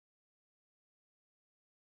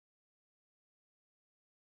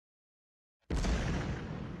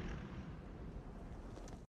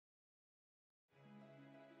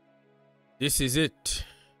This is it,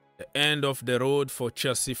 the end of the road for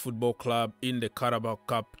Chelsea Football Club in the Carabao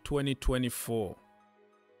Cup 2024.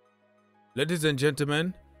 Ladies and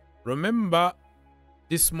gentlemen, remember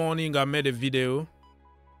this morning I made a video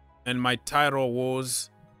and my title was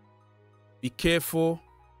 "Be careful,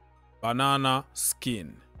 banana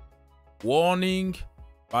skin." Warning,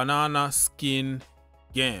 banana skin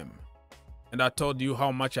game. And I told you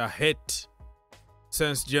how much I hate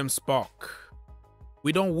St. James Park.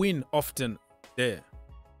 We don't win often there.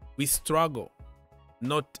 We struggle.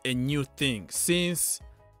 Not a new thing. Since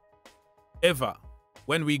ever,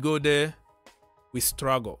 when we go there, we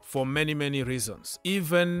struggle for many, many reasons.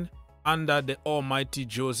 Even under the almighty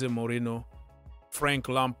Jose Mourinho, Frank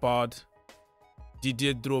Lampard,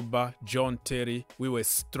 Didier Drogba, John Terry, we were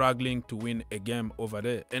struggling to win a game over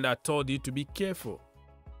there. And I told you to be careful.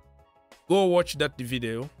 Go watch that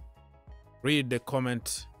video. Read the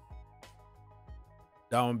comment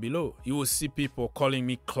down below. You will see people calling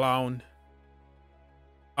me clown.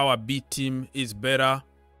 Our B team is better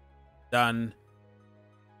than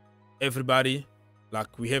everybody.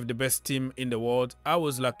 Like, we have the best team in the world. I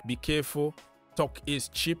was like, be careful. Talk is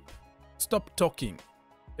cheap. Stop talking.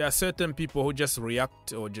 There are certain people who just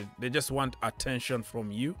react, or they just want attention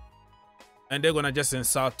from you, and they're gonna just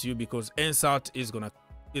insult you because insult is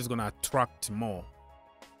gonna attract more.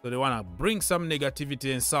 So they want to bring some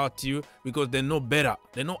negativity, insult you because they know better.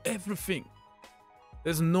 They know everything.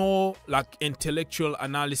 There's no like intellectual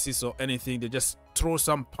analysis or anything. They just throw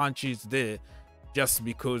some punches there just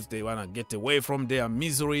because they want to get away from their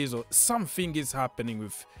miseries, or something is happening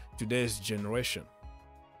with today's generation.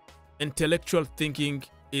 Intellectual thinking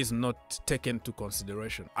is not taken into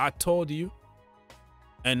consideration. I told you,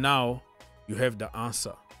 and now you have the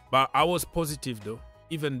answer. But I was positive though.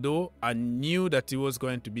 Even though I knew that it was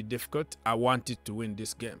going to be difficult, I wanted to win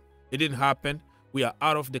this game. It didn't happen. We are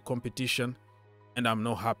out of the competition, and I'm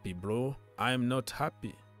not happy, bro. I am not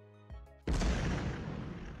happy.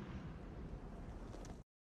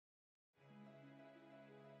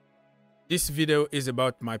 This video is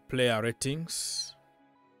about my player ratings.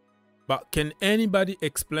 But can anybody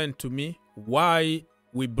explain to me why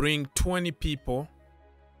we bring 20 people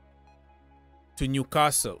to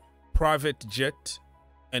Newcastle, private jet,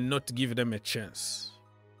 and not give them a chance?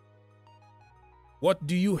 What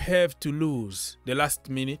do you have to lose the last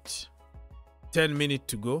minute? 10 minutes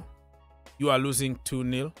to go. You are losing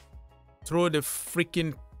 2-0. Throw the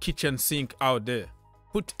freaking kitchen sink out there.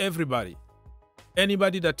 Put everybody.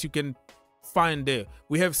 Anybody that you can find there.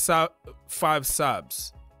 We have 5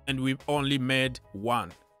 subs and we've only made 1.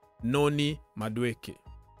 Noni Madueke.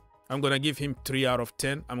 I'm going to give him 3 out of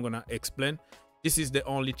 10. I'm going to explain. This is the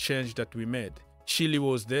only change that we made. Chile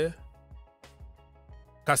was there.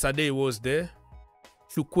 Kasade was there.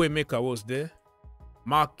 Chukwuemeka was there.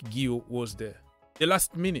 Mark Gio was there. The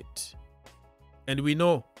last minute. And we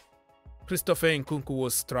know Christopher Nkunku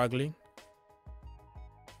was struggling.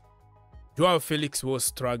 Joao Felix was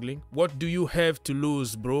struggling. What do you have to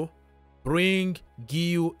lose, bro? Bring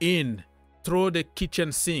Gio in. Throw the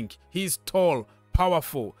kitchen sink. He's tall,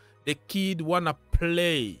 powerful. The kid wanna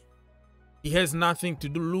play. He has nothing to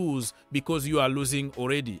lose because you are losing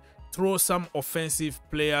already. Throw some offensive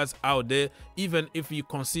players out there. Even if you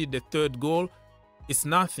concede the 3rd goal, it's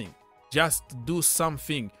nothing. Just do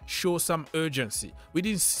something. Show some urgency. We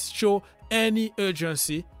didn't show any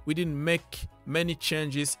urgency. We didn't make many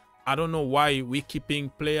changes. I don't know why we're keeping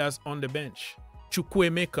players on the bench.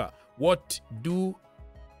 Chukwuemeka, what do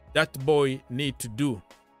that boy need to do?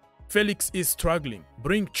 Felix is struggling.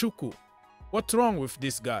 Bring Chuku. What's wrong with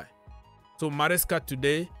this guy? So Maresca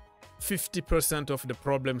today, 50% of the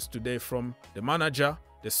problems today from the manager,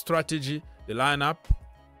 the strategy, the lineup,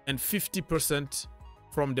 and 50%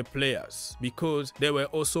 from the players because they were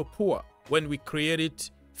also poor. When we created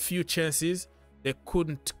few chances, they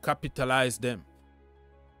couldn't capitalize them.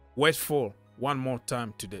 Westfall one more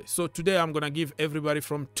time today. So today I'm going to give everybody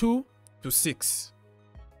from 2 to 6.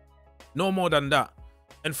 No more than that.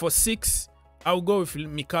 And for 6, I'll go with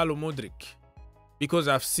Mikhailo Mudryk because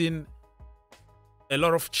I've seen a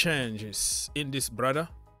lot of changes in this brother.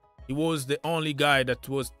 He was the only guy that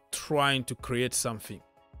was trying to create something.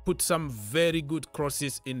 Put some very good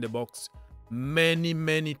crosses in the box many,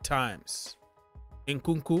 many times.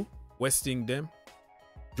 Nkunku, wasting them.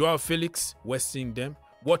 Joao Felix, wasting them.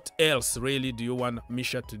 What else really do you want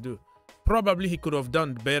Misha to do? Probably he could have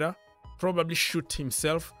done better. Probably shoot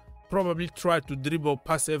himself. Probably try to dribble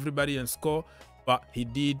past everybody and score. But he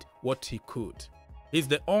did what he could. He's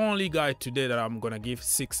the only guy today that I'm going to give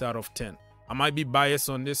 6 out of 10. I might be biased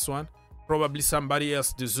on this one. Probably somebody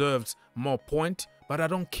else deserves more points, but I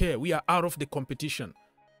don't care. We are out of the competition.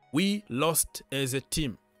 We lost as a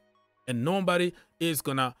team. And nobody is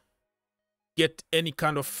going to get any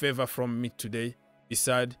kind of favor from me today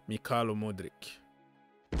beside Mikhailo Modric.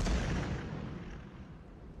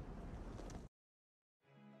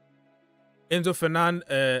 Enzo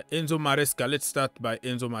Maresca. Let's start by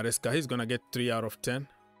Enzo Maresca. He's going to get 3 out of 10.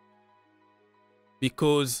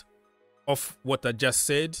 Because of what I just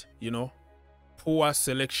said, you know, poor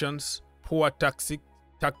selections, poor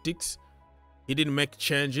tactics. He didn't make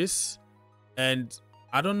changes. And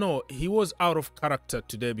I don't know, he was out of character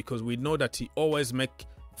today because we know that he always make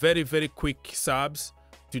very, very quick subs.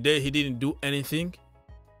 Today, he didn't do anything.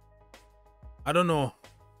 I don't know.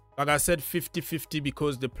 Like I said, 50-50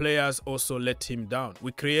 because the players also let him down.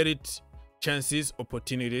 We created chances,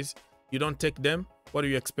 opportunities. You don't take them, what do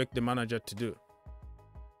you expect the manager to do?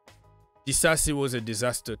 Disasi was a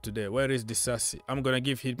disaster today. Where is Disasi? I'm going to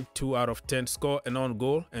give him 2 out of 10. Score an own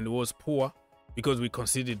goal, and it was poor because we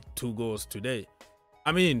conceded 2 goals today.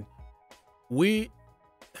 I mean, we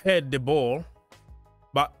had the ball,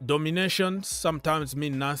 but domination sometimes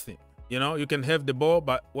means nothing. You know, you can have the ball,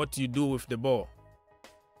 but what you do with the ball?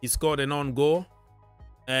 He scored an own goal,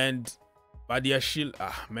 and Badiashile,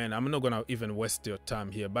 man, I'm not going to even waste your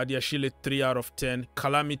time here. Badiashile, 3 out of 10.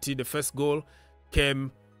 Calamity, the first goal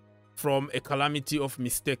came from a calamity of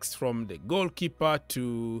mistakes from the goalkeeper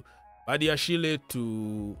to Badiashile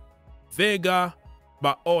to Vega.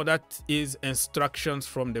 But all that is instructions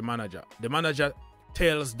from the manager. The manager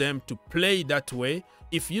tells them to play that way.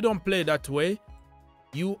 If you don't play that way,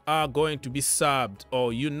 you are going to be subbed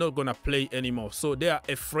or you're not going to play anymore. So they are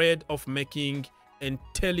afraid of making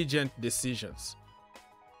intelligent decisions.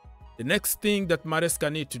 The next thing that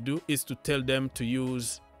Maresca need to do is to tell them to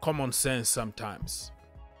use common sense sometimes.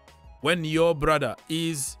 When your brother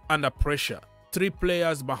is under pressure, 3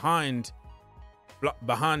 players behind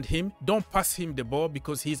him, don't pass him the ball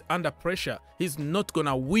because he's under pressure. He's not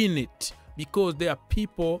gonna win it because there are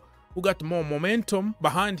people who got more momentum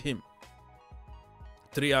behind him.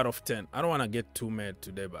 3 out of 10. I don't want to get too mad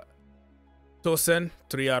today, but Tosin,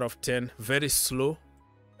 3 out of 10. Very slow,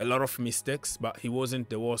 a lot of mistakes, but he wasn't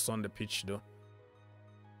the worst on the pitch though.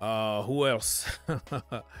 Who else?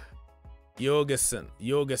 Jorgensen,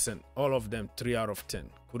 all of them 3 out of 10.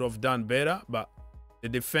 Could have done better, but the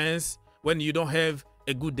defense, when you don't have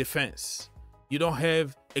a good defense, you don't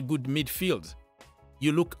have a good midfield,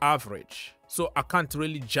 you look average. So I can't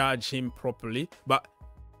really judge him properly, but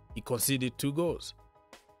he conceded 2 goals.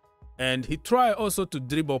 And he tried also to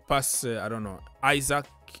dribble past, I don't know, Isaac,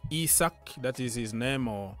 that is his name,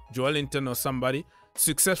 or Joelinton or somebody.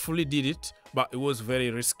 Successfully did it, but it was very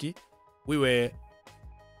risky. We were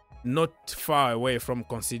not far away from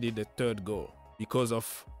conceding the 3rd goal because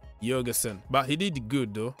of Jorgensen. But he did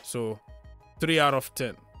good though, so 3 out of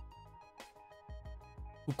 10.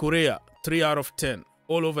 Kukurea, 3 out of 10.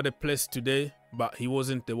 All over the place today, but he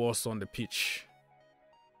wasn't the worst on the pitch.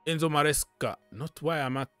 Enzo Maresca,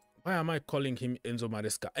 why am I calling him Enzo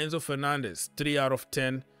Maresca? Enzo Fernandez, 3 out of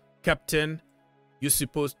 10. Captain, you're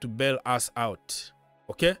supposed to bail us out,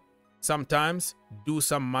 okay? Sometimes do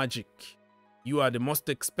some magic. You are the most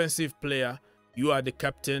expensive player. You are the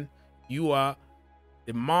captain. You are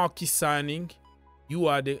the marquee signing. You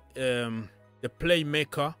are the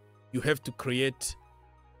playmaker. You have to create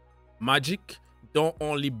magic. Don't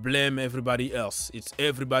only blame everybody else. It's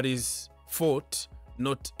everybody's fault,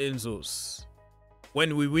 not Enzo's.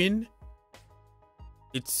 When we win,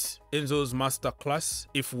 it's Enzo's masterclass.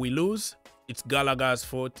 If we lose, it's Gallagher's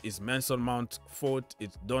fault. It's Mason Mount's fault.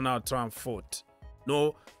 It's Donald Trump's fault.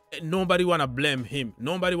 No, nobody want to blame him.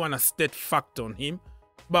 Nobody want to state fact on him.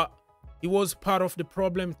 But he was part of the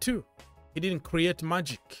problem too. He didn't create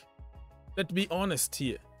magic. Let's be honest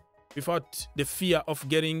here. Without the fear of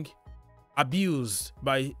getting abused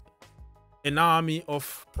by an army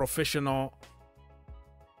of professional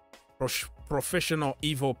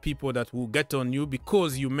evil people that will get on you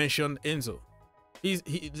because you mentioned Enzo.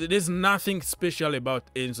 There's nothing special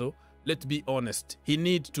about Enzo. Let's be honest. He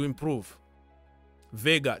needs to improve.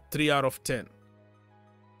 Vega, 3 out of 10.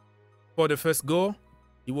 For the first goal,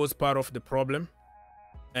 he was part of the problem.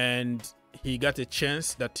 And he got a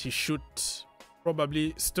chance that he shoot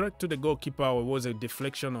probably straight to the goalkeeper, or it was a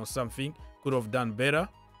deflection or something. Could have done better.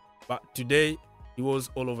 But today, he was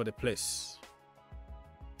all over the place.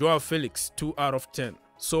 Joao Felix, 2 out of 10.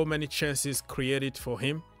 So many chances created for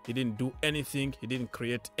him. He didn't do anything. He didn't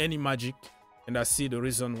create any magic. And I see the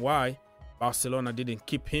reason why Barcelona didn't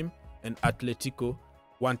keep him and Atletico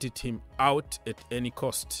wanted him out at any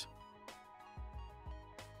cost.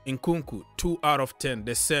 Nkunku, 2 out of 10.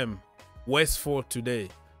 The same. Westfall today.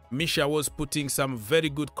 Misha was putting some very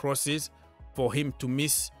good crosses for him to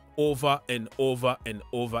miss over and over and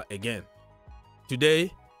over again.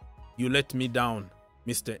 Today, you let me down,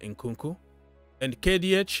 Mr. Nkunku. And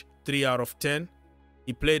KDH, 3 out of 10.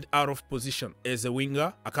 He played out of position as a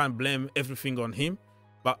winger. I can't blame everything on him.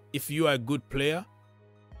 But if you are a good player,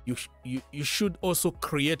 you should also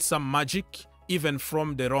create some magic even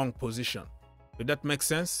from the wrong position. Did that make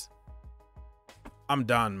sense? I'm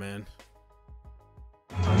done, man.